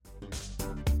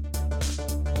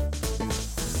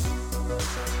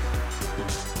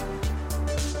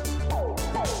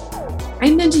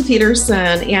I'm Mindy Peterson,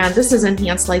 and this is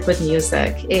Enhanced Life with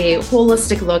Music, a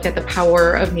holistic look at the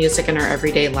power of music in our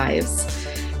everyday lives.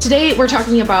 Today, we're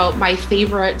talking about my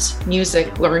favorite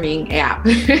music learning app.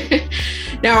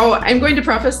 Now, I'm going to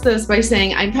preface this by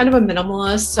saying I'm kind of a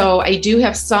minimalist, so I do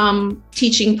have some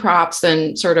teaching props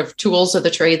and sort of tools of the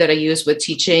trade that I use with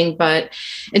teaching, but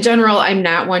in general, I'm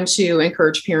not one to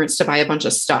encourage parents to buy a bunch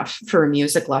of stuff for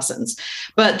music lessons.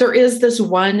 But there is this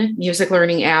one music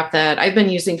learning app that I've been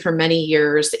using for many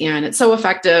years, and it's so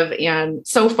effective and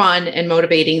so fun and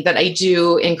motivating that I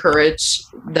do encourage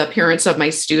the parents of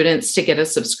my students to get a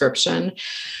subscription.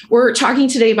 We're talking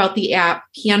today about the app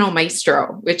Piano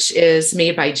Maestro, which is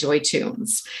made by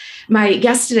JoyTunes. My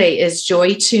guest today is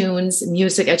JoyTunes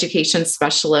music education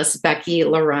specialist, Becky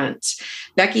Laurent.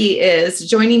 Becky is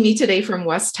joining me today from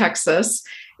West Texas.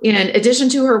 In addition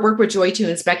to her work with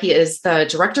JoyTunes, Becky is the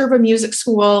director of a music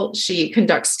school. She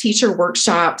conducts teacher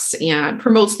workshops and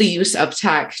promotes the use of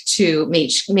tech to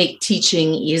make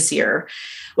teaching easier.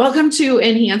 Welcome to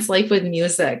Enhance Life with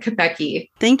Music,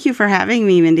 Becky. Thank you for having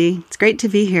me, Mindy. It's great to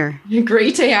be here.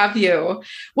 Great to have you.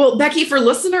 Well, Becky, for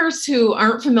listeners who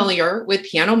aren't familiar with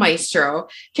Piano Maestro,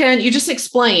 can you just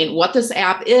explain what this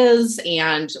app is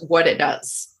and what it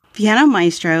does? Piano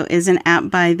Maestro is an app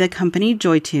by the company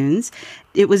JoyTunes.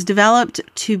 It was developed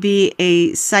to be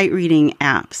a sight reading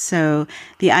app. So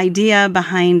the idea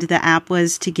behind the app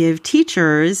was to give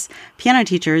teachers, piano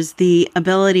teachers, the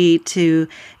ability to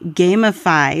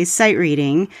gamify sight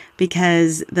reading,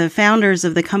 because the founders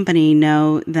of the company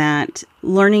know that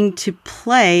learning to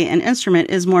play an instrument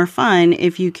is more fun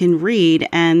if you can read.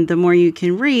 And the more you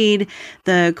can read,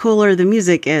 the cooler the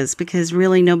music is, because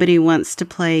really nobody wants to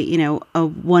play, a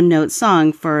one-note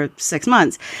song for 6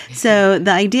 months. So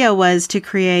the idea was to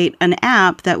create an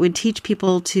app that would teach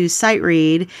people to sight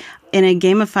read in a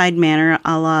gamified manner,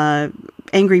 a la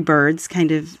Angry Birds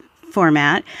kind of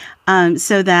format,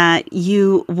 so that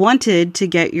you wanted to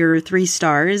get your 3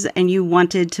 stars and you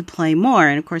wanted to play more.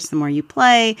 And of course, the more you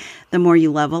play, the more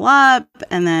you level up.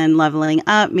 And then leveling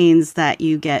up means that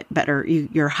you get better,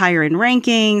 you're higher in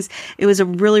rankings. It was a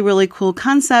really, really cool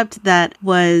concept that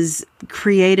was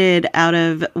created out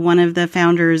of one of the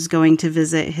founders going to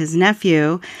visit his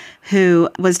nephew who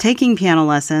was taking piano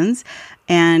lessons.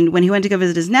 And when he went to go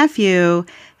visit his nephew,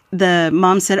 the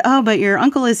mom said, "Oh, but your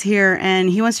uncle is here and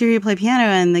he wants to hear you play piano."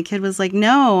 And the kid was like,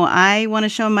 "No, I want to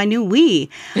show him my new Wii."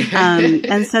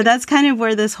 And so that's kind of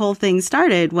where this whole thing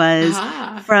started, was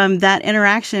from that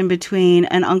interaction between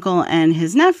an uncle and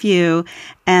his nephew,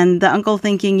 and the uncle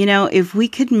thinking, if we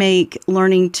could make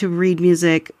learning to read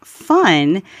music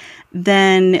fun,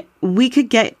 then we could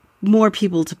get more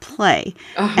people to play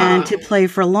and to play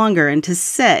for longer and to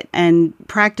sit and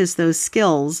practice those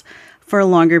skills for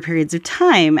longer periods of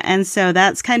time. And so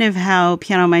that's kind of how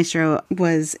Piano Maestro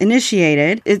was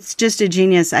initiated. It's just a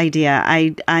genius idea.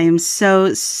 I am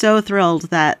so thrilled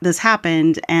that this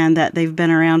happened and that they've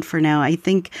been around for now, I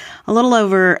think, a little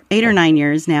over 8 or 9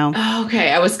 years now.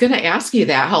 Okay, I was going to ask you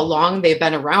that, how long they've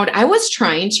been around. I was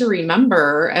trying to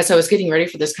remember, as I was getting ready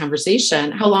for this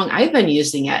conversation, how long I've been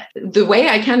using it. The way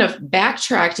I kind of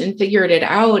backtracked and figured it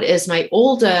out is my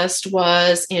oldest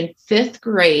was in 5th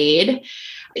grade.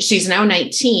 She's now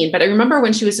 19, but I remember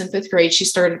when she was in 5th grade, she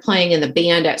started playing in the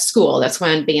band at school. That's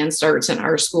when band starts in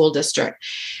our school district.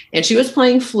 And she was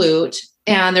playing flute.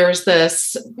 And there's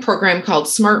this program called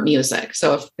Smart Music.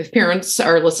 So if parents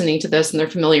are listening to this and they're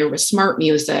familiar with Smart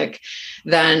Music,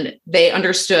 then they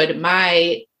understood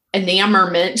my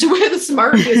enamorment with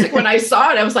Smart Music. When I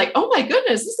saw it, I was like, oh my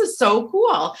goodness, this is so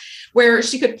cool. Where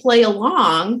she could play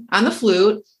along on the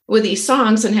flute with these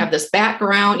songs and have this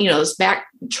background, this back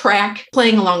track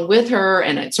playing along with her,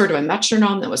 and it's sort of a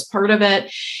metronome that was part of it.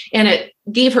 And it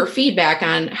gave her feedback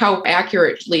on how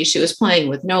accurately she was playing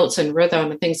with notes and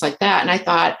rhythm and things like that. And I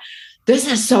thought, this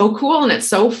is so cool and it's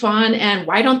so fun. And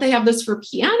why don't they have this for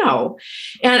piano?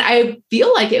 And I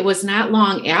feel like it was not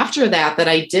long after that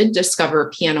I did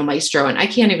discover Piano Maestro. And I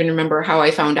can't even remember how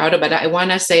I found out about it. I want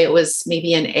to say it was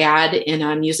maybe an ad in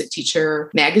a music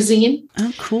teacher magazine.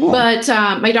 Oh, cool. But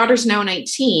my daughter's now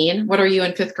 19. What are you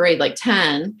in 5th grade? Like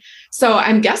 10. So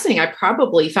I'm guessing I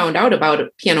probably found out about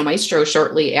Piano Maestro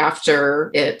shortly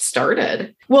after it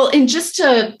started. Well, and just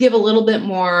to give a little bit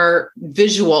more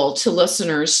visual to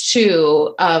listeners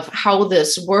too of how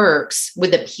this works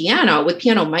with the piano, with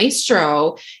Piano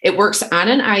Maestro, it works on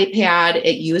an iPad.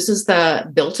 It uses the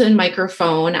built-in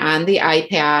microphone on the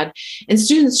iPad, and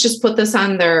students just put this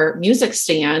on their music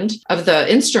stand of the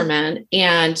instrument,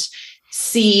 and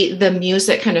see the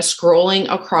music kind of scrolling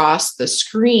across the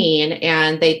screen,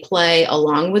 and they play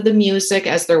along with the music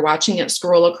as they're watching it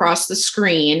scroll across the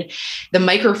screen. The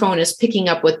microphone is picking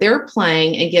up what they're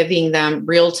playing and giving them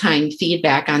real-time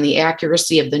feedback on the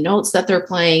accuracy of the notes that they're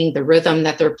playing, the rhythm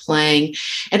that they're playing,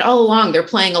 and all along they're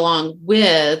playing along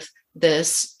with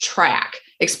this track.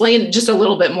 Explain just a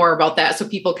little bit more about that so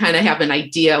people kind of have an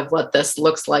idea of what this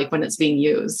looks like when it's being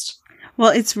used.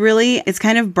 Well, it's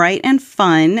kind of bright and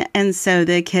fun. And so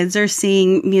the kids are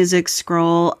seeing music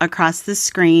scroll across the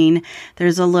screen.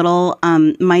 There's a little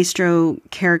maestro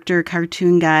character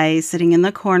cartoon guy sitting in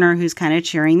the corner who's kind of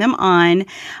cheering them on.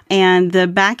 And the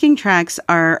backing tracks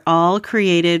are all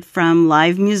created from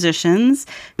live musicians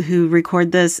who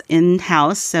record this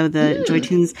in-house. So the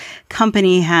Joytunes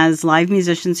company has live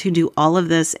musicians who do all of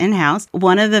this in-house.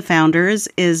 One of the founders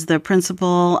is the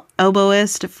principal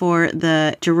oboist for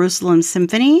the Jerusalem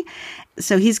Symphony.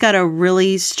 So he's got a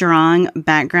really strong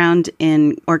background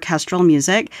in orchestral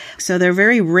music. So they're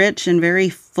very rich and very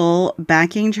full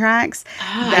backing tracks.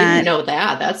 I didn't know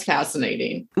that. That's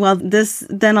fascinating. Well, this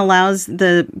then allows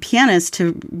the pianist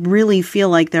to really feel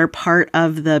like they're part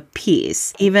of the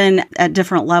piece, even at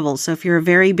different levels. So if you're a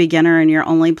very beginner and you're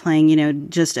only playing,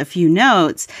 just a few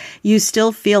notes, you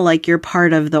still feel like you're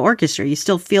part of the orchestra. You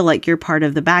still feel like you're part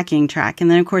of the backing track. And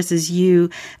then, of course, as you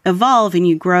evolve and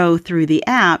you grow through the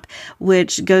app,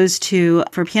 which goes to,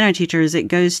 for piano teachers, it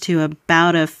goes to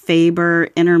about a Faber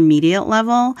intermediate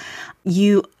level.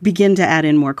 You begin to add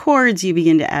in more chords, you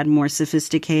begin to add more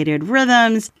sophisticated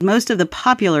rhythms. Most of the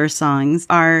popular songs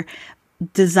are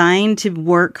designed to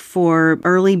work for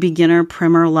early beginner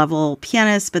primer level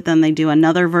pianists, but then they do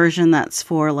another version that's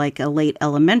for like a late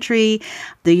elementary.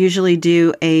 They usually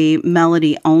do a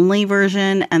melody only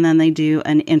version, and then they do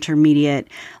an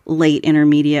late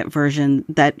intermediate version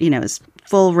that, is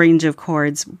full range of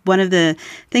chords. One of the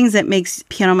things that makes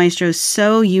Piano Maestro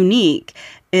so unique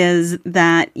is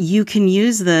that you can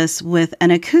use this with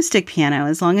an acoustic piano.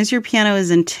 As long as your piano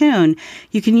is in tune,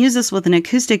 you can use this with an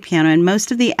acoustic piano. And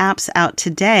most of the apps out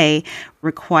today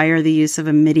require the use of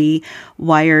a MIDI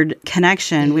wired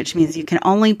connection, which means you can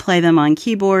only play them on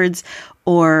keyboards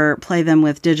or play them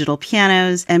with digital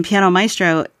pianos. And Piano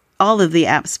Maestro, all of the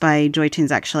apps by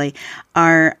Joytunes actually,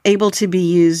 are able to be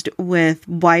used with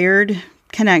wired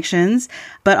connections,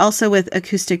 but also with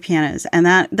acoustic pianos. And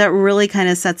that really kind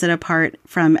of sets it apart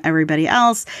from everybody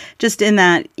else, just in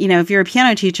that, if you're a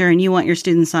piano teacher and you want your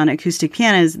students on acoustic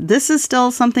pianos, this is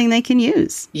still something they can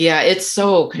use. Yeah, it's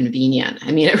so convenient.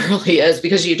 I mean, it really is,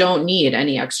 because you don't need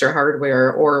any extra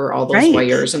hardware or all those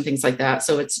wires and things like that.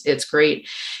 So it's great.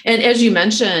 And as you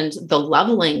mentioned, the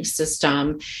leveling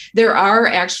system, there are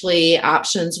actually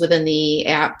options within the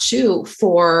app too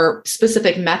for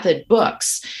specific method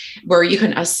books where you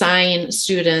can assign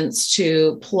students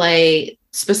to play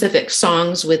specific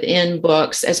songs within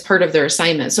books as part of their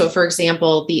assignment. So for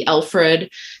example, the Alfred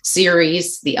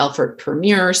series, the Alfred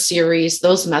Premier series,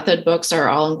 those method books are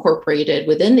all incorporated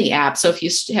within the app. So if you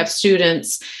have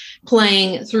students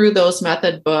playing through those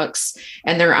method books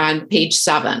and they're on page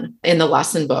 7 in the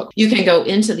lesson book, you can go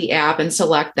into the app and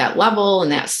select that level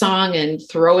and that song and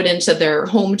throw it into their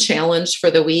home challenge for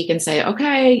the week and say,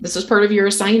 okay, this is part of your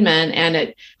assignment. And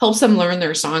it helps them learn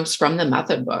their songs from the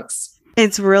method books.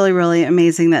 It's really, really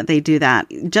amazing that they do that.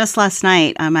 Just last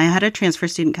night, I had a transfer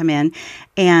student come in,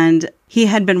 and he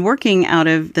had been working out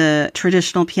of the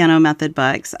traditional piano method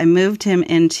books. I moved him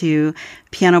into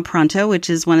Piano Pronto, which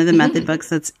is one of the method books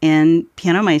that's in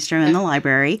Piano Maestro in the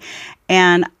library.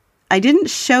 And I didn't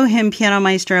show him Piano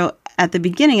Maestro at the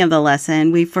beginning of the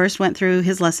lesson. We first went through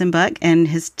his lesson book and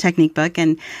his technique book.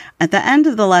 And at the end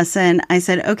of the lesson, I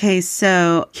said, okay,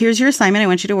 so here's your assignment. I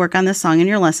want you to work on this song in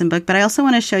your lesson book, but I also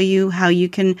want to show you how you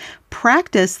can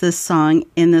practice this song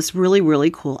in this really,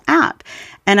 really cool app.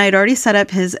 And I'd already set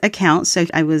up his account, so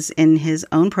I was in his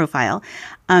own profile.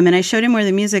 And I showed him where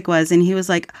the music was, and he was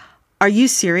like, are you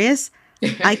serious?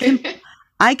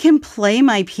 I can play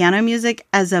my piano music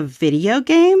as a video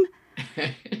game?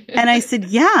 And I said,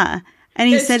 yeah. And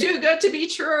he said, it's too good to be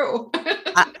true.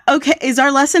 Okay, is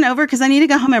our lesson over? Because I need to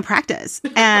go home and practice.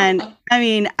 And I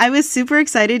mean, I was super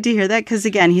excited to hear that because,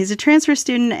 again, he's a transfer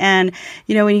student. And,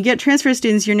 when you get transfer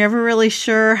students, you're never really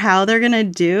sure how they're going to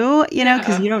do,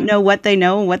 because you don't know what they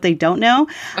know and what they don't know.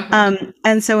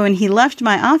 And so when he left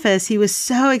my office, he was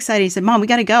so excited. He said, Mom, we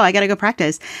got to go. I got to go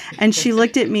practice. And she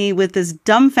looked at me with this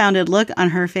dumbfounded look on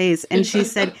her face. And she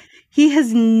said, he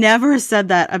has never said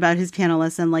that about his piano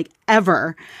lesson, like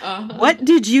ever. What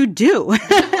did you do?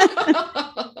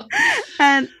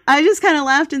 And I just kind of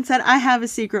laughed and said, I have a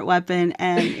secret weapon,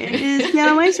 and it is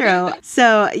Piano Maestro.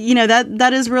 So, that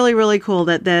is really, really cool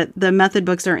that the method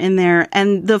books are in there,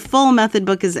 and the full method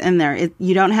book is in there.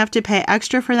 You don't have to pay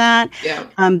extra for that. Yeah.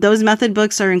 Those method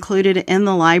books are included in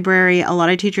the library. A lot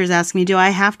of teachers ask me, do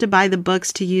I have to buy the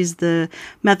books to use the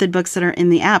method books that are in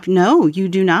the app? No, you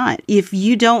do not. If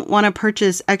you don't want to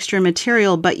purchase extra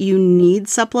material, but you need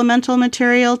supplemental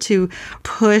material to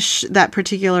push that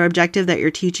particular objective that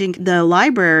you're teaching, the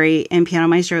library in Piano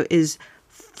Maestro is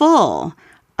full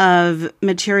of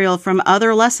material from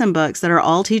other lesson books that are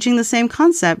all teaching the same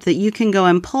concept that you can go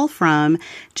and pull from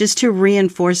just to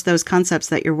reinforce those concepts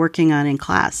that you're working on in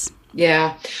class.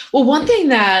 Yeah. Well, one thing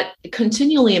that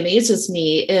continually amazes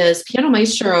me is Piano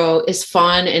Maestro is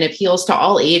fun and appeals to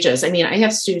all ages. I mean, I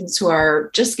have students who are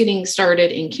just getting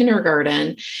started in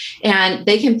kindergarten, and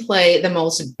they can play the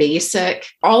most basic,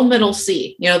 all middle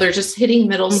C. They're just hitting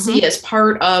middle C as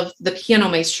part of the Piano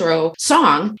Maestro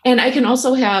song. And I can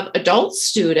also have adult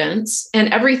students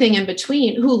and everything in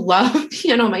between who love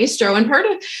Piano Maestro. And part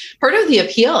of the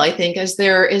appeal, I think, is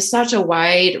there is such a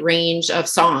wide range of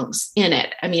songs in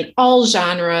it. I mean, all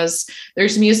genres.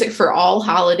 There's music for all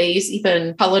holidays,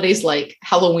 even holidays like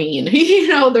Halloween.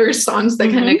 There's songs that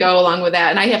kind of go along with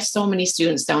that. And I have so many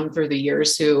students down through the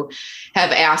years who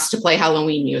have asked to play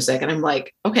Halloween music. And I'm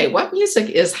like, okay, what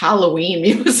music is Halloween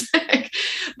music?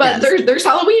 But yes, there's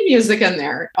Halloween music in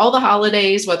there. All the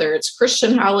holidays, whether it's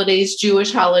Christian holidays,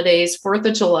 Jewish holidays, 4th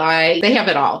of July, they have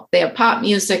it all. They have pop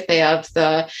music. They have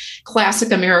the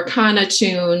classic Americana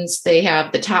tunes. They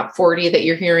have the top 40 that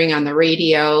you're hearing on the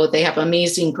radio. They have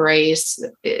Amazing Grace.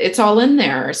 It's all in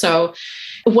there. So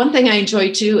one thing I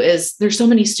enjoy too is there's so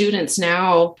many students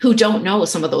now who don't know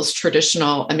some of those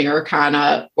traditional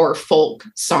Americana or folk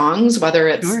songs, whether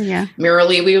it's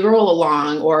Merrily We Roll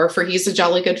Along or For He's a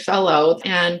Jolly Good Fellow,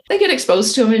 and they get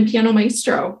exposed to them in Piano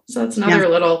Maestro. So that's another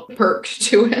little perk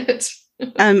to it.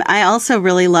 I also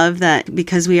really love that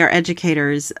because we are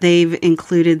educators, they've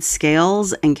included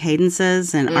scales and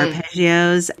cadences and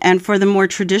arpeggios. And for the more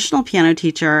traditional piano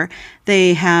teacher,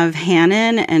 they have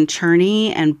Hanon and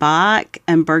Czerny and Bach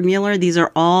and Burgmuller. These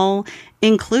are all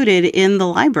included in the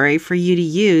library for you to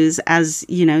use as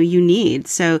you need.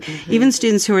 So even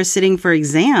students who are sitting for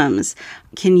exams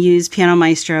can use Piano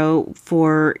Maestro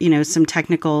for some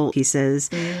technical pieces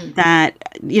that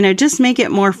just make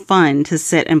it more fun to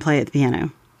sit and play at the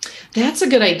piano. That's a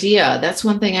good idea. That's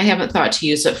one thing I haven't thought to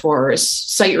use it for, is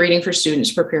sight reading for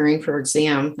students preparing for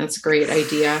exam. That's a great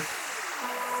idea.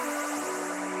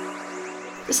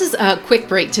 This is a quick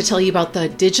break to tell you about the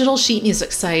digital sheet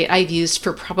music site I've used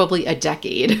for probably a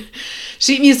decade.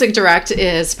 Sheet Music Direct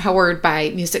is powered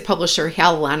by music publisher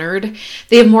Hal Leonard.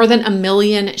 They have more than 1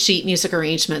 million sheet music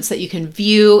arrangements that you can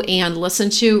view and listen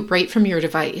to right from your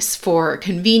device for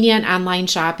convenient online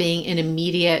shopping and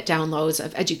immediate downloads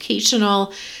of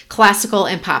educational, classical,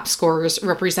 and pop scores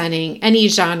representing any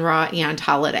genre and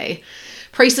holiday.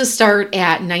 Prices start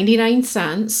at 99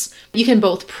 cents. You can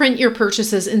both print your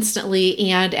purchases instantly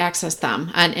and access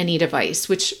them on any device,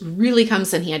 which really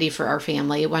comes in handy for our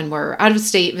family when we're out of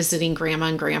state visiting grandma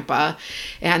and grandpa,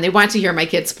 and they want to hear my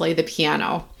kids play the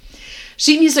piano.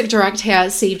 Sheet Music Direct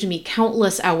has saved me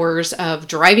countless hours of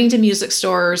driving to music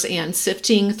stores and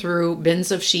sifting through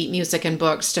bins of sheet music and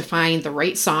books to find the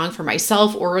right song for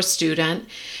myself or a student,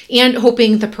 and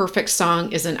hoping the perfect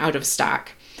song isn't out of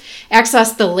stock.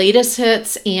 Access the latest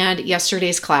hits and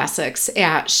yesterday's classics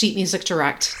at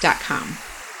sheetmusicdirect.com.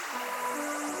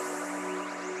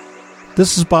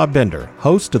 This is Bob Bender,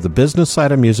 host of the Business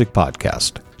Side of Music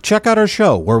podcast. Check out our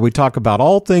show where we talk about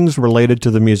all things related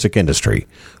to the music industry.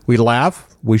 We laugh,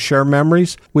 we share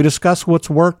memories, we discuss what's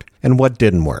worked and what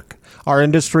didn't work. Our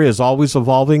industry is always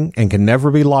evolving and can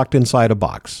never be locked inside a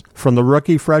box. From the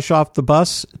rookie fresh off the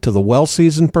bus to the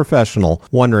well-seasoned professional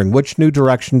wondering which new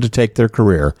direction to take their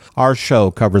career, our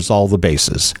show covers all the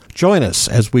bases. Join us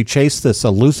as we chase this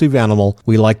elusive animal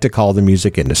we like to call the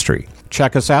music industry.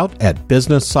 Check us out at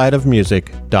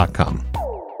businesssideofmusic.com.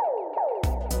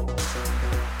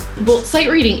 Well, sight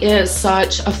reading is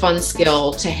such a fun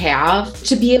skill to have,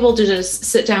 to be able to just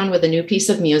sit down with a new piece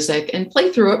of music and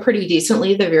play through it pretty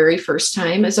decently the very first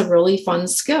time is a really fun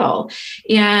skill.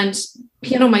 And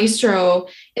Piano Maestro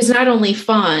is not only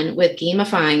fun with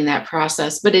gamifying that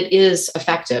process, but it is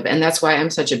effective. And that's why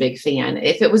I'm such a big fan.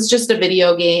 If it was just a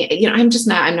video game, I'm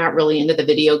not really into the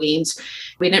video games.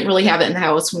 We didn't really have it in the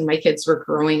house when my kids were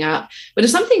growing up. But if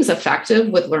something's effective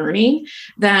with learning,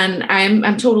 then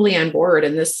I'm totally on board.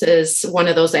 And this is one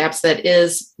of those apps that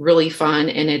is really fun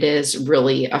and it is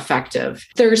really effective.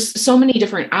 There's so many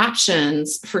different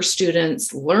options for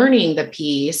students learning the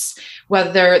piece,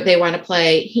 whether they want to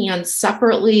play hands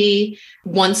separately.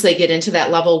 Once they get into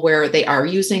that level where they are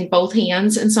using both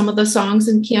hands in some of the songs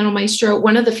in Piano Maestro,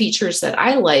 one of the features that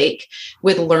I like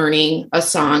with learning a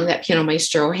song that Piano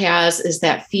Maestro has is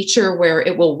that feature where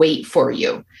it will wait for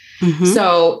you. Mm-hmm.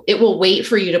 So it will wait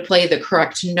for you to play the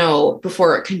correct note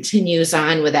before it continues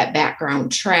on with that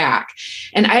background track.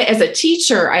 And as a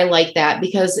teacher, I like that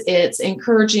because it's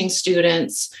encouraging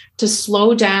students to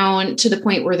slow down to the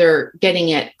point where they're getting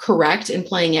it correct and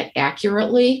playing it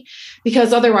accurately.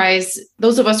 Because otherwise,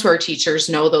 those of us who are teachers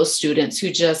know those students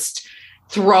who just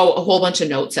throw a whole bunch of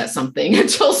notes at something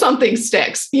until something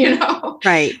sticks,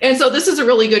 Right. And so this is a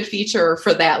really good feature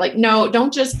for that. Like, no,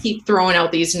 don't just keep throwing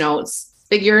out these notes.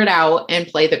 Figure it out and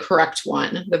play the correct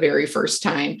one the very first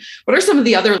time. What are some of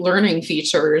the other learning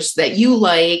features that you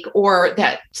like or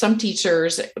that some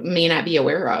teachers may not be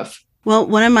aware of? Well,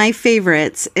 one of my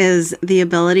favorites is the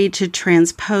ability to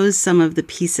transpose some of the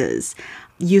pieces.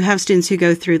 You have students who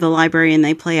go through the library and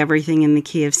they play everything in the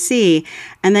key of C,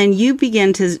 and then you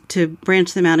begin to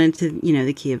branch them out into,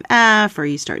 the key of F, or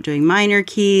you start doing minor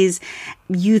keys.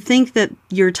 You think that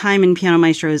your time in Piano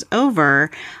Maestro is over,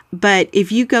 but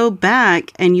if you go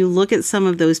back and you look at some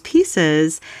of those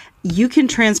pieces, you can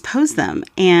transpose them.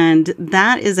 And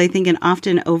that is, I think, an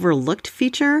often overlooked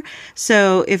feature.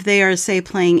 So if they are, say,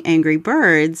 playing Angry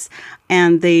Birds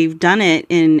and they've done it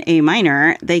in A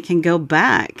minor, they can go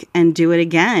back and do it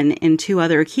again in 2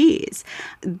 other keys.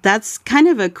 That's kind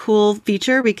of a cool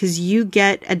feature because you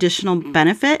get additional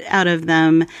benefit out of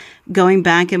them going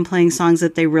back and playing songs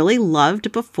that they really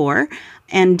loved before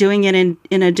and doing it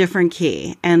in a different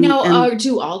key. And now,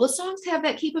 do all the songs have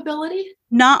that capability?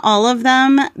 Not all of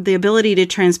them. The ability to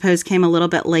transpose came a little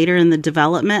bit later in the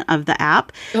development of the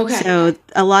app. Okay. So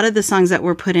a lot of the songs that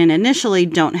were put in initially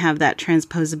don't have that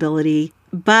transposability.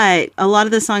 But a lot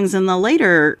of the songs in the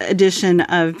later edition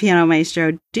of Piano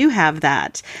Maestro do have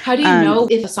that. How do you know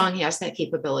if a song has that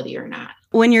capability or not?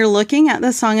 When you're looking at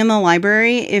the song in the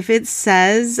library, if it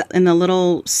says in the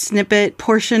little snippet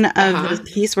portion of the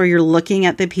piece where you're looking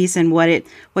at the piece and what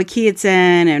key it's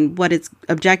in and what its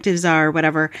objectives are,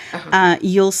 whatever,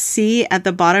 you'll see at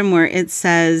the bottom where it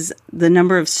says the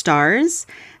number of stars.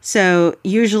 So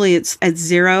usually it's at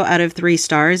 0 out of 3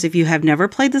 stars. If you have never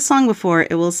played the song before,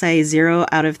 it will say 0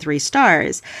 out of 3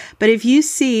 stars. But if you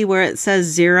see where it says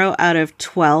 0 out of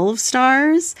 12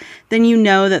 stars, then you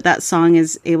know that song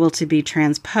is able to be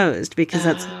transposed because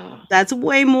that's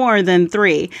way more than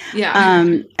 3.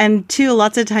 Yeah. And 2,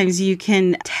 lots of times you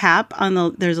can tap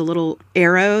on there's a little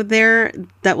arrow there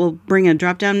that will bring a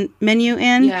drop-down menu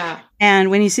in. Yeah.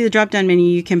 And when you see the drop-down menu,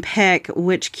 you can pick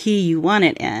which key you want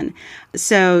it in.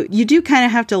 So you do kind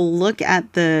of have to look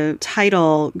at the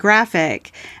title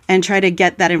graphic and try to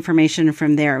get that information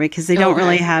from there because they don't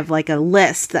really have like a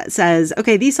list that says,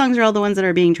 okay, these songs are all the ones that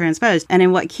are being transposed and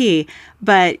in what key.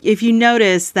 But if you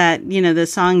notice that, the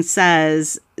song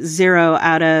says 0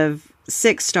 out of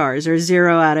 6 stars or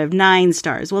 0 out of 9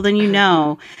 stars, well, then you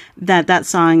know that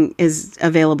song is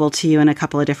available to you in a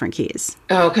couple of different keys.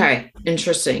 Okay.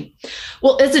 Interesting.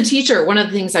 Well, as a teacher, one of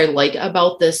the things I like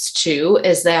about this too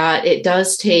is that it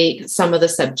does take some of the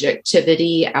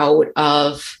subjectivity out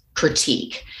of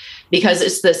critique because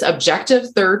it's this objective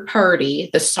third party,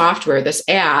 the software, this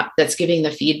app that's giving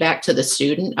the feedback to the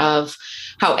student of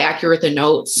how accurate the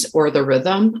notes or the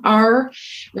rhythm are,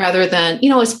 rather than,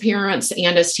 as parents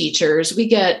and as teachers, we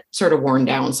get sort of worn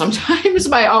down sometimes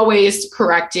by always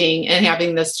correcting and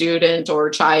having the student or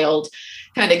child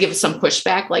kind of give some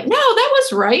pushback like, no, that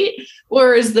was right.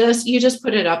 Whereas this, you just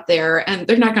put it up there and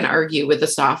they're not going to argue with the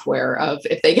software of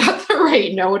if they got the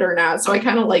right note or not. So I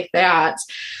kind of like that.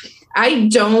 I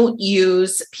don't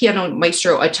use Piano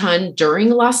Maestro a ton during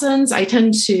lessons. I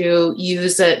tend to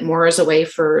use it more as a way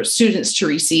for students to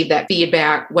receive that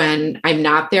feedback when I'm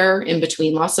not there in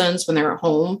between lessons, when they're at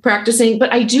home practicing.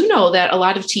 But I do know that a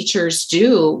lot of teachers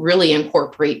do really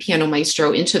incorporate Piano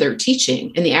Maestro into their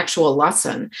teaching in the actual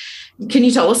lesson. Can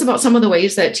you tell us about some of the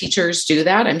ways that teachers do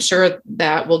that? I'm sure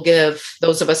that will give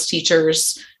those of us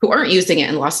teachers who aren't using it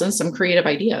in lessons some creative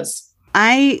ideas.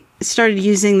 I started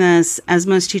using this, as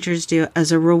most teachers do,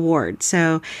 as a reward.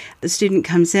 So the student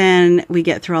comes in, we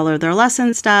get through all of their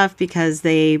lesson stuff because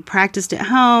they practiced at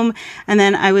home. And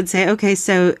then I would say, okay,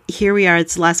 so here we are.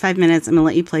 It's the last 5 minutes. I'm going to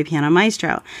let you play Piano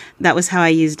Maestro. That was how I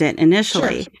used it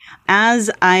initially. Sure. As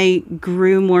I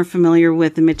grew more familiar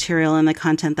with the material and the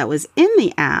content that was in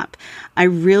the app, I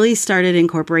really started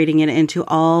incorporating it into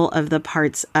all of the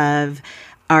parts of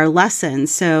our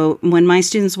lessons. So when my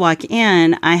students walk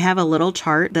in, I have a little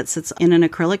chart that sits in an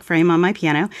acrylic frame on my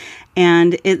piano.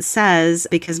 And it says,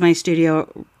 because my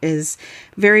studio is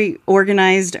very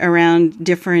organized around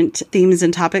different themes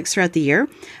and topics throughout the year,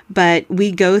 but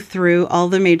we go through all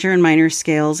the major and minor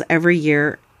scales every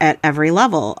year at every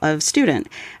level of student.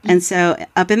 And so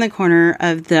up in the corner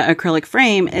of the acrylic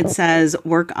frame, it says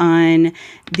work on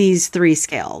these 3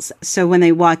 scales. So when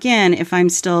they walk in, if I'm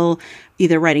still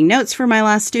either writing notes for my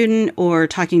last student or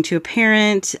talking to a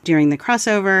parent during the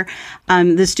crossover,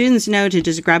 the students know to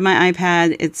just grab my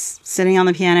iPad. It's sitting on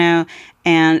the piano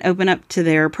and open up to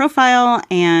their profile,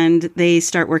 and they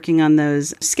start working on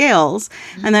those scales.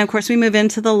 And then, of course, we move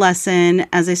into the lesson.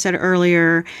 As I said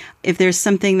earlier, if there's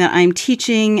something that I'm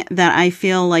teaching that I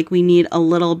feel like we need a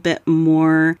little bit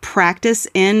more practice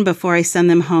in before I send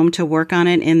them home to work on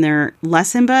it in their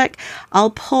lesson book, I'll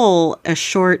pull a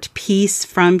short piece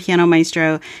from Piano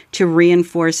Maestro to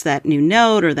reinforce that new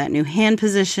note or that new hand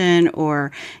position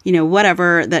or,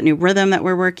 whatever, that new rhythm that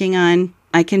we're working on.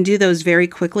 I can do those very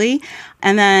quickly.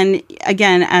 And then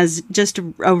again, as just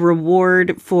a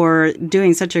reward for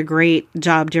doing such a great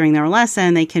job during their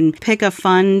lesson, they can pick a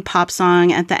fun pop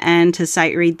song at the end to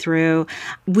sight read through.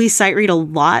 We sight read a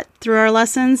lot through our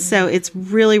lessons. So it's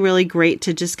really, really great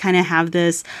to just kind of have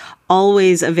this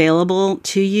always available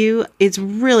to you. It's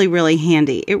really, really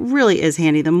handy. It really is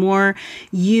handy. The more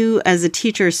you as a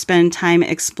teacher spend time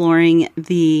exploring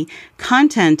the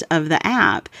content of the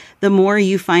app, the more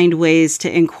you find ways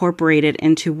to incorporate it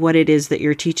into what it is that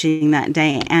you're teaching that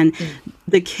day. And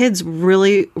the kids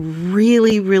really,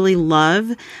 really, really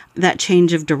love that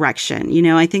change of direction.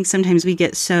 I think sometimes we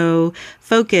get so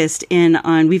focused in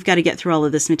on we've got to get through all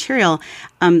of this material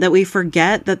that we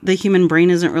forget that the human brain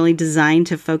isn't really designed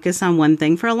to focus on one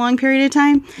thing for a long period of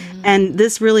time. And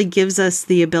this really gives us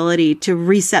the ability to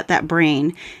reset that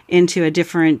brain into a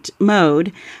different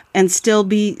mode and still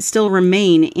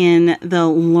remain in the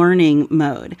learning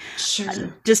mode.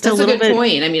 Sure. Just That's a little good bit.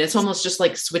 point. I mean, it's almost just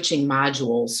like switching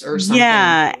modules or something.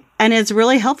 Yeah. And it's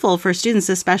really helpful for students,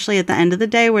 especially at the end of the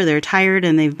day where they're tired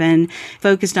and they've been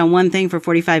focused on one thing for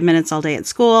 45 minutes all day at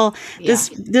school. Yeah.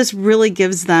 This really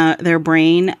gives their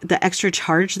brain the extra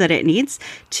charge that it needs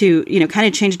to, kind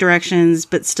of change directions,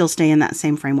 but still stay in that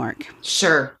same framework.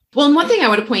 Sure. Well, and one thing I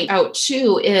want to point out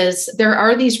too is there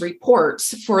are these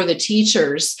reports for the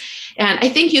teachers, and I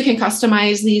think you can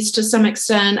customize these to some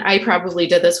extent. I probably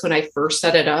did this when I first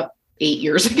set it up 8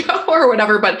 years ago or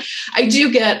whatever, but I do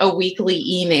get a weekly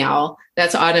email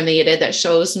that's automated that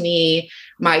shows me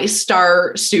my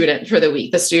star student for the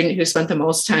week, the student who spent the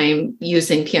most time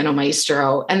using Piano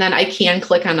Maestro. And then I can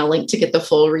click on a link to get the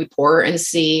full report and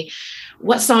see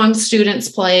what songs students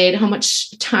played, how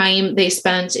much time they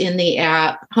spent in the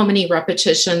app, how many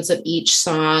repetitions of each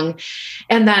song.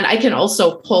 And then I can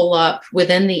also pull up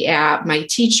within the app my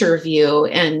teacher view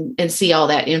and see all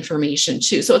that information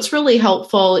too. So it's really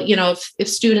helpful. If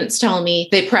students tell me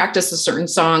they practice a certain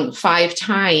song 5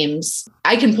 times,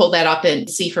 I can pull that up and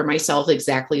see for myself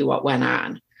exactly what went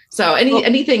on. So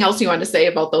anything else you want to say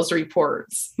about those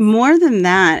reports? More than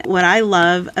that, what I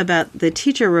love about the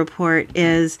teacher report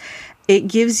is it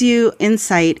gives you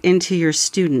insight into your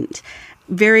student.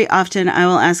 Very often I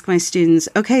will ask my students,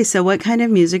 okay, so what kind of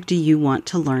music do you want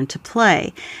to learn to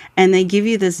play? And they give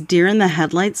you this deer in the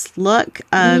headlights look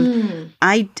of,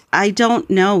 I don't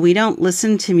know. We don't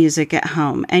listen to music at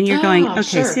home. And you're going, okay,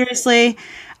 sure. Seriously?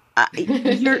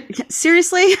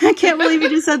 Seriously? I can't believe you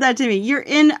just said that to me. You're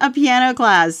in a piano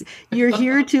class. You're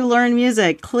here to learn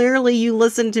music. Clearly you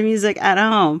listen to music at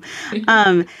home.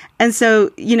 And so,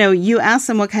 you ask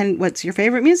them what's your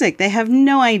favorite music? They have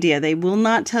no idea. They will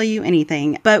not tell you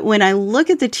anything. But when I look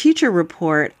at the teacher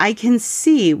report, I can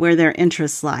see where their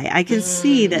interests lie. I can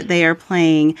see that they are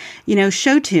playing,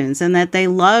 show tunes and that they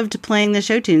loved playing the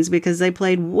show tunes because they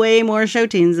played way more show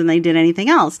tunes than they did anything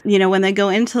else. When they go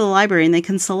into the library and they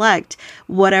can select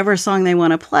whatever song they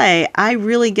want to play, I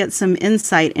really get some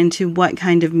insight into what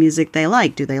kind of music they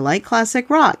like. Do they like classic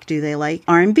rock? Do they like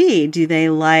R&B? Do they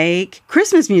like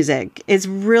Christmas music? music, it's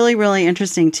really, really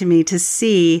interesting to me to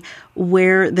see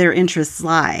where their interests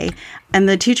lie. And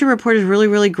the teacher report is really,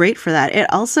 really great for that.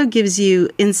 It also gives you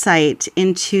insight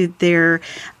into their,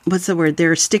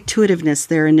 their stick-to-itiveness,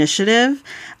 their initiative,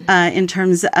 in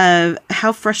terms of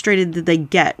how frustrated did they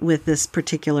get with this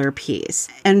particular piece.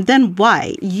 And then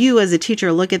why? You as a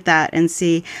teacher look at that and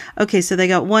see, okay, so they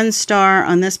got 1 star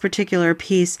on this particular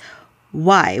piece.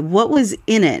 Why? What was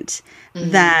in it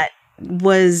that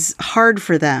was hard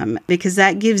for them? Because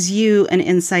that gives you an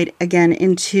insight again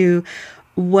into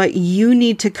what you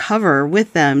need to cover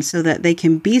with them so that they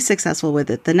can be successful with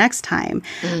it the next time.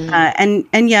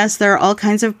 And yes, there are all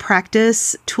kinds of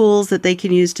practice tools that they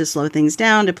can use to slow things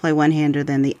down, to play one hander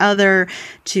than the other,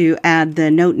 to add the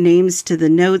note names to the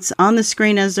notes on the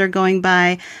screen as they're going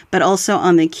by, but also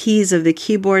on the keys of the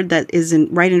keyboard that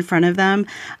isn't right in front of them.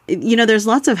 You know, there's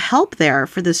lots of help there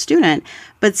for the student,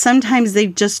 but sometimes they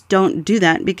just don't do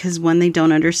that because 1, they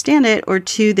don't understand it, or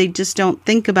 2, they just don't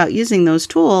think about using those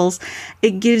tools.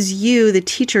 It gives you, the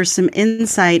teacher, some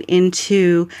insight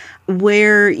into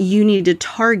where you need to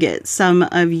target some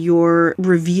of your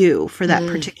review for that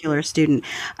particular student.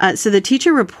 So the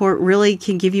teacher report really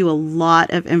can give you a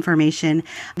lot of information.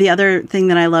 The other thing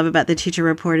that I love about the teacher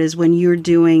report is when you're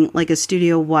doing like a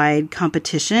studio-wide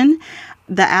competition,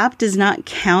 the app does not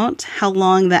count how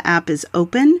long the app is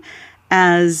open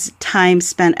as time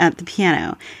spent at the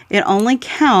piano. It only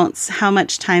counts how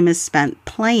much time is spent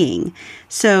playing.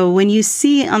 So when you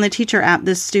see on the teacher app,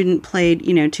 this student played,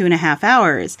 2.5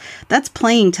 hours, that's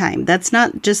playing time. That's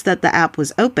not just that the app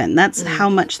was open. That's how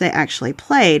much they actually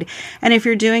played. And if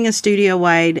you're doing a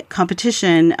studio-wide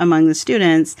competition among the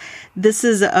students, this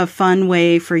is a fun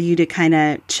way for you to kind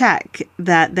of check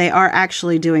that they are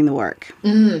actually doing the work.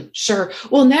 Sure.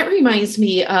 Well, and that reminds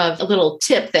me of a little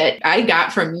tip that I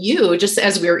got from you just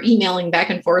as we were emailing back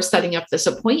and forth, setting up this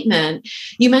appointment.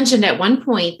 You mentioned at one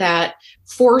point that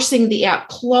forcing the app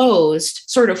closed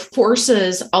sort of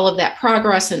forces all of that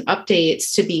progress and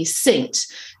updates to be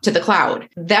synced to the cloud.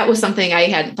 That was something I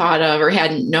hadn't thought of or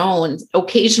hadn't known.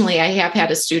 Occasionally, I have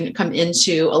had a student come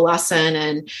into a lesson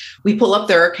and we pull up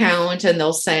their account and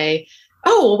they'll say,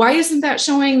 oh, well, why isn't that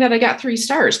showing that I got 3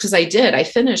 stars? Because I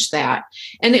finished that.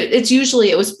 And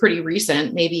it was pretty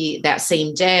recent, maybe that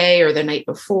same day or the night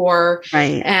before.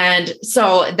 Right. And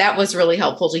so that was really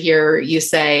helpful to hear you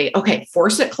say, okay,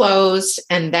 force it closed,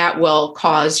 and that will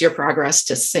cause your progress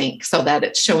to sync so that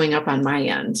it's showing up on my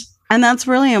end. And that's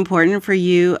really important for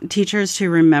you teachers to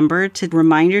remember, to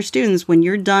remind your students when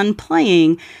you're done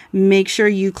playing, make sure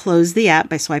you close the app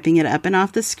by swiping it up and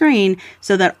off the screen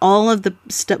so that all of the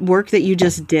work that you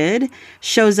just did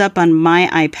shows up on my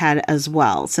iPad as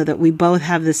well, so that we both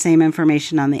have the same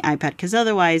information on the iPad. Because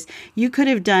otherwise you could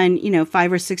have done,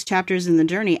 5 or 6 chapters in the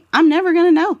journey. I'm never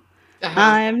going to know.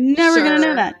 I'm never going to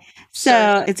know that.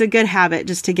 So It's a good habit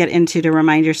just to get into, to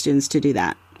remind your students to do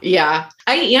that. Yeah,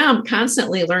 I am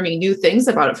constantly learning new things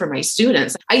about it for my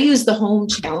students. I use the home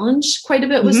challenge quite a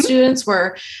bit with students,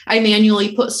 where I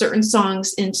manually put certain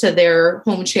songs into their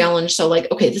home challenge. So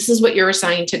like, okay, this is what you're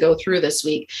assigned to go through this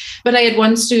week. But I had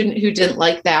one student who didn't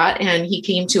like that. And he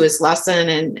came to his lesson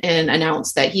and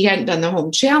announced that he hadn't done the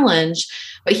home challenge,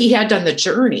 but he had done the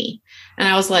journey. And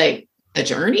I was like, the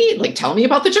journey? Like, tell me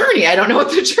about the journey. I don't know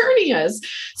what the journey is.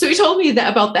 So he told me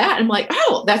about that. I'm like,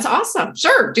 oh, that's awesome.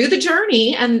 Sure. Do the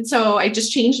journey. And so I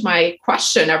just changed my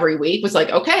question every week, was like,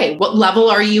 okay, what level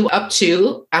are you up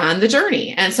to on the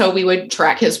journey? And so we would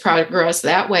track his progress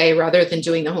that way rather than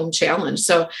doing the home challenge.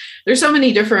 So there's so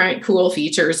many different cool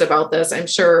features about this. I'm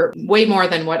sure way more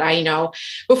than what I know.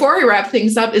 Before I wrap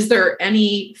things up, is there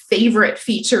any favorite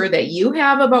feature that you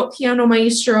have about Piano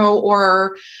Maestro,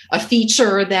 or a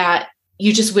feature that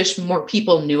you just wish more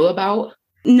people knew about?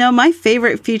 No, my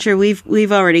favorite feature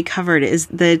we've already covered is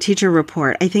the teacher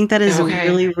report. I think that is a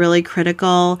really, really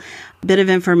critical bit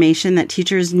of information that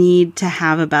teachers need to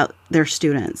have about their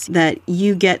students, that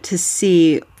you get to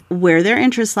see where their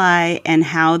interests lie and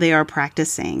how they are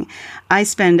practicing. I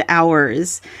spend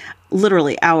hours,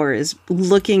 literally hours,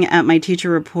 looking at my teacher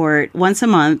report. Once a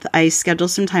month, I schedule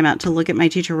some time out to look at my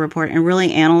teacher report and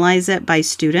really analyze it by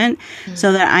student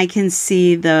so that I can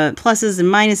see the pluses and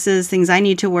minuses, things I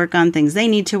need to work on, things they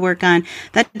need to work on.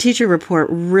 That teacher report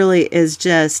really is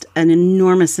just an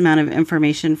enormous amount of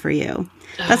information for you.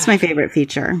 That's my favorite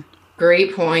feature.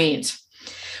 Great point.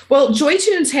 Well,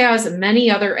 JoyTunes has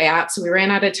many other apps. We ran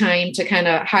out of time to kind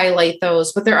of highlight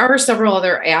those, but there are several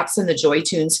other apps in the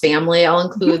JoyTunes family. I'll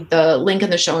include the link in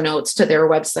the show notes to their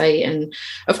website and,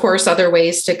 of course, other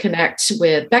ways to connect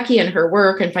with Becky and her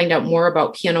work and find out more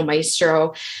about Piano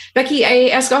Maestro. Becky,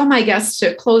 I ask all my guests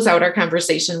to close out our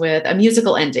conversation with a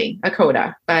musical ending, a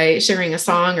coda, by sharing a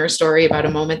song or a story about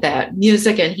a moment that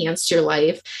music enhanced your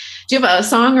life. Do you have a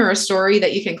song or a story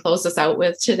that you can close us out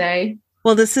with today?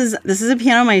 Well, this is a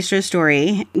Piano Maestro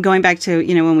story. Going back to,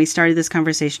 when we started this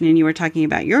conversation and you were talking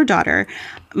about your daughter,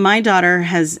 my daughter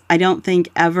has, I don't think,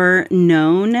 ever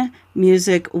known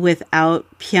music without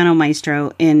Piano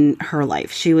Maestro in her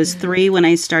life. She was 3 when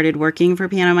I started working for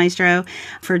Piano Maestro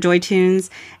for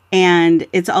JoyTunes, and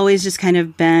it's always just kind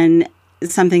of been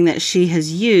something that she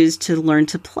has used to learn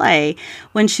to play.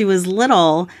 When she was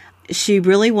little, she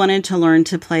really wanted to learn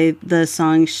to play the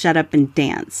song Shut Up and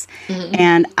Dance. Mm-hmm.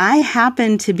 And I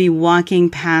happened to be walking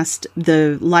past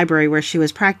the library where she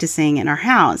was practicing in our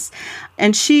house.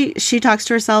 And she talks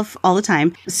to herself all the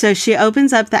time. So she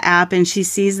opens up the app and she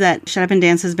sees that Shut Up and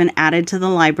Dance has been added to the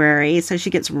library. So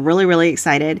she gets really, really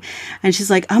excited. And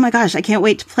she's like, oh my gosh, I can't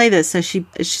wait to play this. So she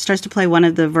starts to play one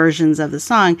of the versions of the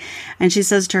song. And she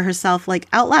says to herself, like,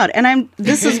 out loud. And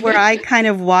this is where I kind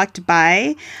of walked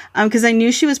by because I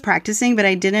knew she was practicing, but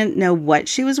I didn't know what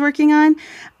she was working on.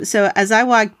 So as I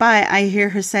walked by, I hear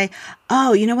her say,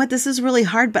 oh, you know what? This is really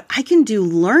hard, but I can do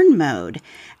learn mode.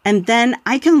 And then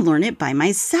I can learn it by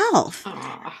myself.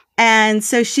 Aww. And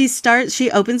so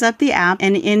she opens up the app,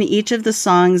 and in each of the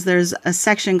songs, there's a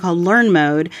section called Learn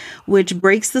Mode, which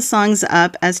breaks the songs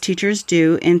up, as teachers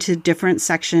do, into different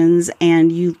sections.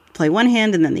 And you play one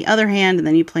hand and then the other hand, and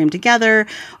then you play them together,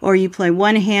 or you play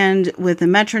one hand with a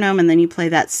metronome, and then you play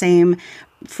that same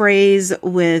phrase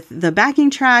with the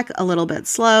backing track a little bit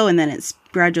slow, and then it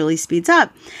gradually speeds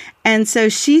up. And so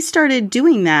she started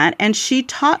doing that, and she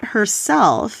taught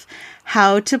herself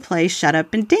how to play Shut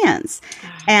Up and Dance.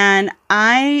 And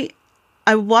I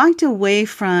walked away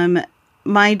from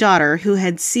my daughter, who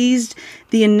had seized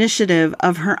the initiative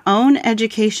of her own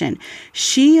education.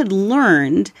 She had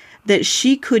learned that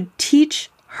she could teach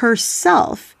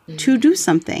herself to do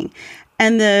something.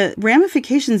 And the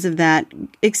ramifications of that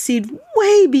exceed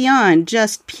way beyond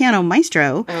just Piano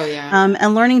Maestro. Oh, yeah.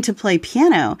 And learning to play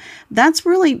piano.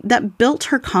 That built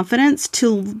her confidence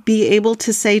to be able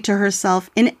to say to herself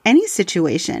in any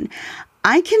situation,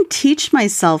 I can teach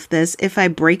myself this if I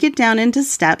break it down into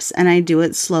steps and I do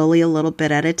it slowly a little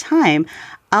bit at a time.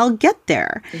 I'll get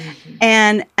there. Mm-hmm.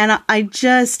 And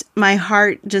my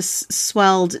heart just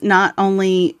swelled, not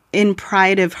only in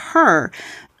pride of her,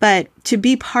 but to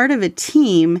be part of a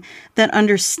team that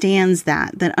understands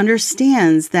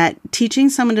that teaching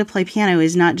someone to play piano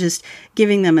is not just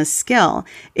giving them a skill.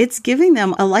 It's giving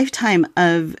them a lifetime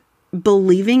of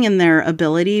believing in their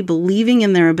ability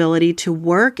to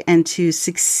work and to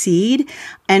succeed,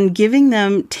 and giving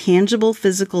them tangible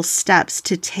physical steps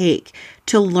to take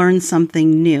to learn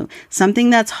something new, something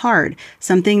that's hard,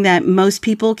 something that most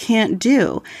people can't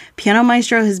do. Piano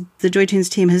Maestro, the JoyTunes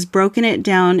team, has broken it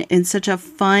down in such a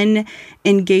fun,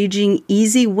 engaging,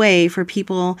 easy way for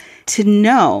people to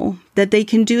know that they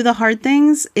can do the hard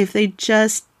things if they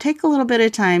just take a little bit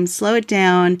of time, slow it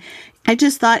down. I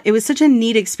just thought it was such a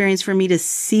neat experience for me to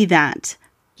see that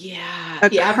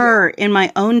occur in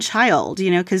my own child,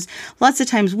 because lots of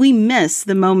times we miss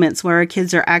the moments where our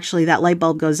kids are actually, that light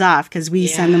bulb goes off because we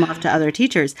send them off to other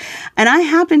teachers. And I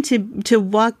happened to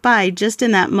walk by just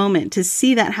in that moment to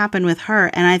see that happen with her.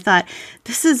 And I thought,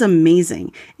 this is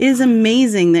amazing. It is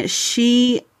amazing that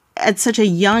she, at such a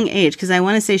young age, because I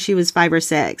want to say she was 5 or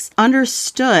 6,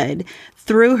 understood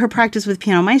through her practice with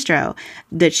Piano Maestro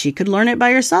that she could learn it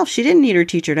by herself. She didn't need her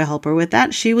teacher to help her with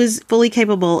that. She was fully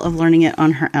capable of learning it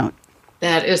on her own.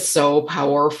 That is so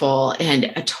powerful.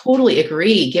 And I totally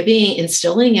agree.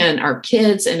 Instilling in our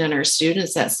kids and in our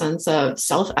students that sense of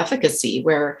self-efficacy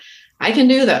where I can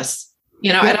do this.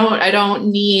 I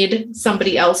don't need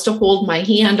somebody else to hold my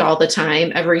hand all the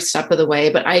time, every step of the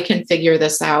way, but I can figure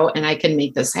this out and I can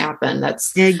make this happen.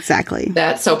 That's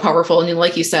so powerful. And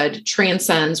like you said,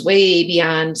 transcends way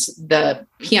beyond the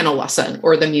piano lesson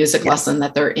or the music lesson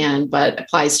that they're in, but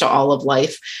applies to all of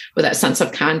life with that sense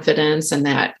of confidence and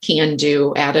that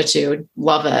can-do attitude.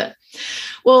 Love it.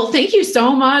 Well, thank you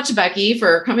so much, Becky,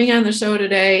 for coming on the show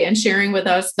today and sharing with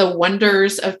us the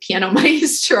wonders of Piano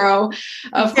Maestro.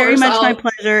 Very much my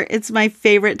pleasure. It's my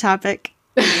favorite topic.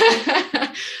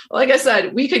 Like I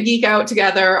said, we could geek out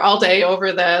together all day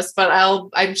over this, but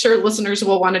I'm sure listeners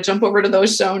will want to jump over to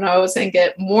those show notes and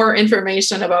get more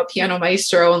information about Piano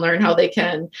Maestro and learn how they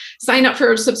can sign up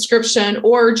for a subscription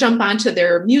or jump onto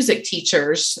their music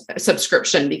teachers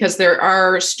subscription, because there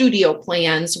are studio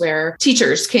plans where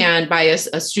teachers can buy a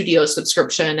studio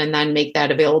subscription and then make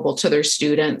that available to their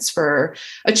students for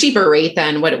a cheaper rate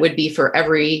than what it would be for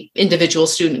every individual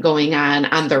student going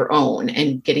on their own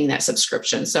and getting that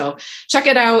subscription. So check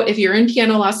it out. If you're in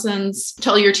piano lessons,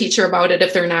 tell your teacher about it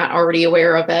if they're not already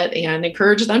aware of it, and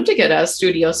encourage them to get a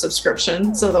studio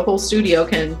subscription so the whole studio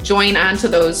can join on to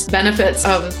those benefits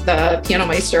of the Piano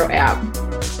Maestro app.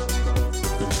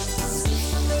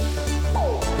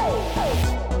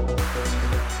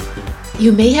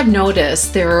 You may have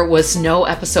noticed there was no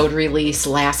episode release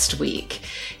last week.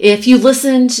 If you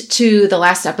listened to the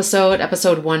last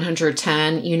episode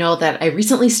 110, you know that I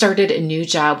recently started a new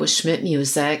job with Schmidt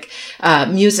Music, a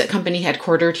music company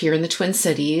headquartered here in the Twin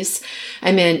Cities.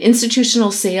 I'm in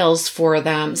institutional sales for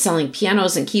them, selling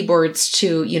pianos and keyboards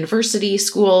to universities,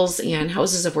 schools, and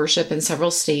houses of worship in several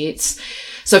states.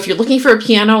 So if you're looking for a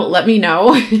piano, let me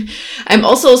know. I'm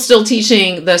also still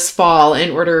teaching this fall in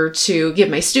order to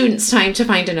give my students time to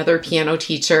find another piano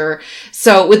teacher.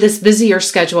 So with this busier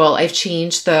schedule, I've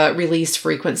changed the release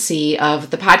frequency of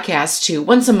the podcast to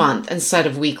once a month instead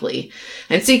of weekly.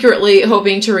 I'm secretly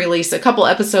hoping to release a couple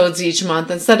episodes each month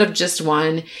instead of just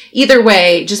one. Either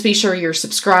way, just be sure you're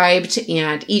subscribed,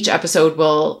 and each episode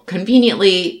will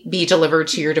conveniently be delivered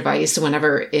to your device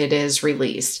whenever it is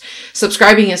released.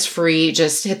 Subscribing is free.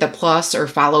 Just hit the plus or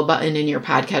follow button in your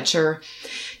podcatcher.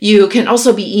 You can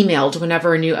also be emailed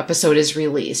whenever a new episode is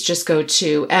released. Just go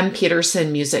to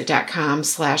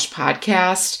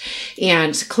mpetersonmusic.com/podcast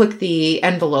and click the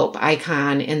envelope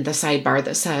icon in the sidebar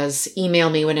that says email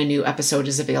me when a new episode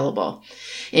is available.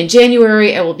 In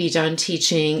January, I will be done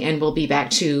teaching and will be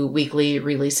back to weekly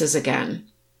releases again.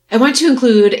 I want to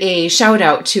include a shout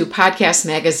out to Podcast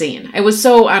Magazine. I was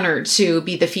so honored to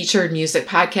be the featured music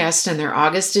podcast in their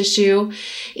August issue.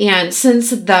 And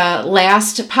since the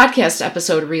last podcast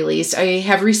episode release, I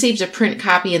have received a print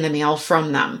copy in the mail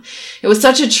from them. It was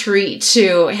such a treat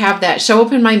to have that show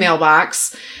up in my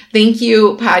mailbox. Thank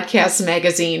you, Podcast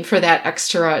Magazine, for that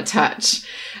extra touch.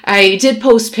 I did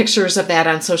post pictures of that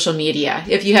on social media.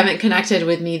 If you haven't connected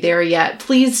with me there yet,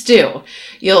 please do.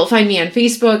 You'll find me on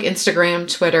Facebook,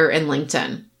 Instagram, Twitter, and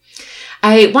LinkedIn.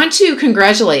 I want to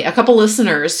congratulate a couple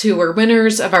listeners who were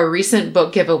winners of our recent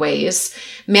book giveaways.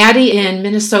 Maddie in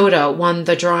Minnesota won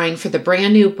the drawing for the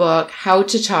brand new book, How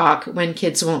to Talk When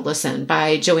Kids Won't Listen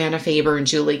by Joanna Faber and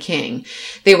Julie King.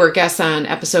 They were guests on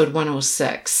episode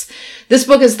 106. This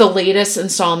book is the latest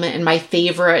installment in my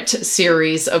favorite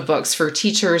series of books for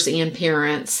teachers and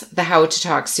parents, the How to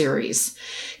Talk series.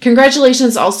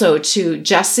 Congratulations also to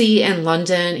Jesse in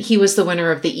London. He was the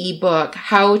winner of the ebook,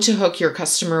 How to Hook Your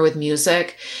Customer with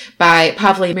Music by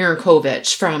Pavle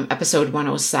Mirankovic from episode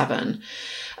 107.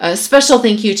 A special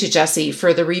thank you to Jesse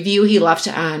for the review he left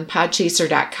on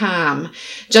podchaser.com.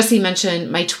 Jesse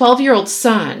mentioned, my 12-year-old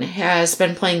son has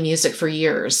been playing music for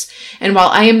years. And while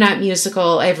I am not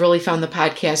musical, I've really found the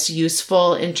podcast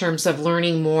useful in terms of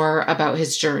learning more about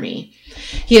his journey.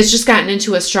 He has just gotten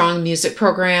into a strong music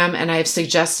program, and I've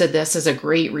suggested this as a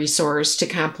great resource to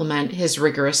complement his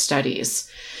rigorous studies.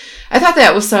 I thought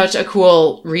that was such a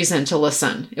cool reason to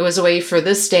listen. It was a way for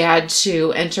this dad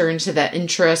to enter into the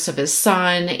interests of his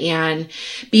son and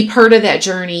be part of that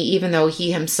journey, even though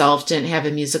he himself didn't have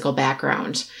a musical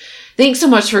background. Thanks so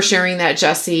much for sharing that,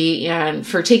 Jesse, and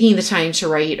for taking the time to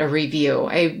write a review.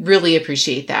 I really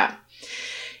appreciate that.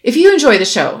 If you enjoy the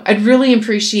show, I'd really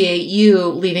appreciate you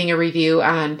leaving a review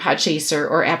on Podchaser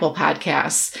or Apple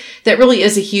Podcasts. That really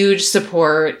is a huge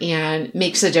support and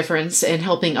makes a difference in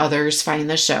helping others find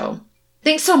the show.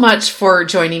 Thanks so much for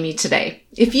joining me today.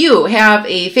 If you have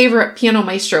a favorite Piano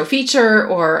Maestro feature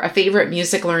or a favorite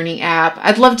music learning app,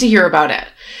 I'd love to hear about it.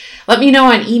 Let me know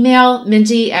on email,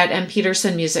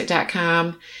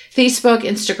 mindy@mpetersonmusic.com, Facebook,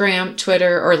 Instagram,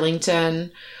 Twitter, or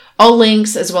LinkedIn. All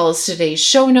links, as well as today's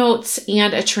show notes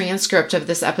and a transcript of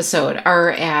this episode, are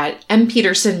at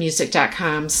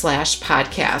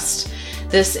mpetersonmusic.com/podcast.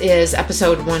 This is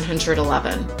episode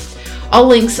 111. All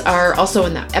links are also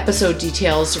in the episode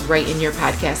details right in your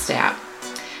podcast app.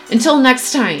 Until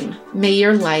next time, may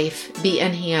your life be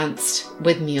enhanced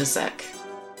with music.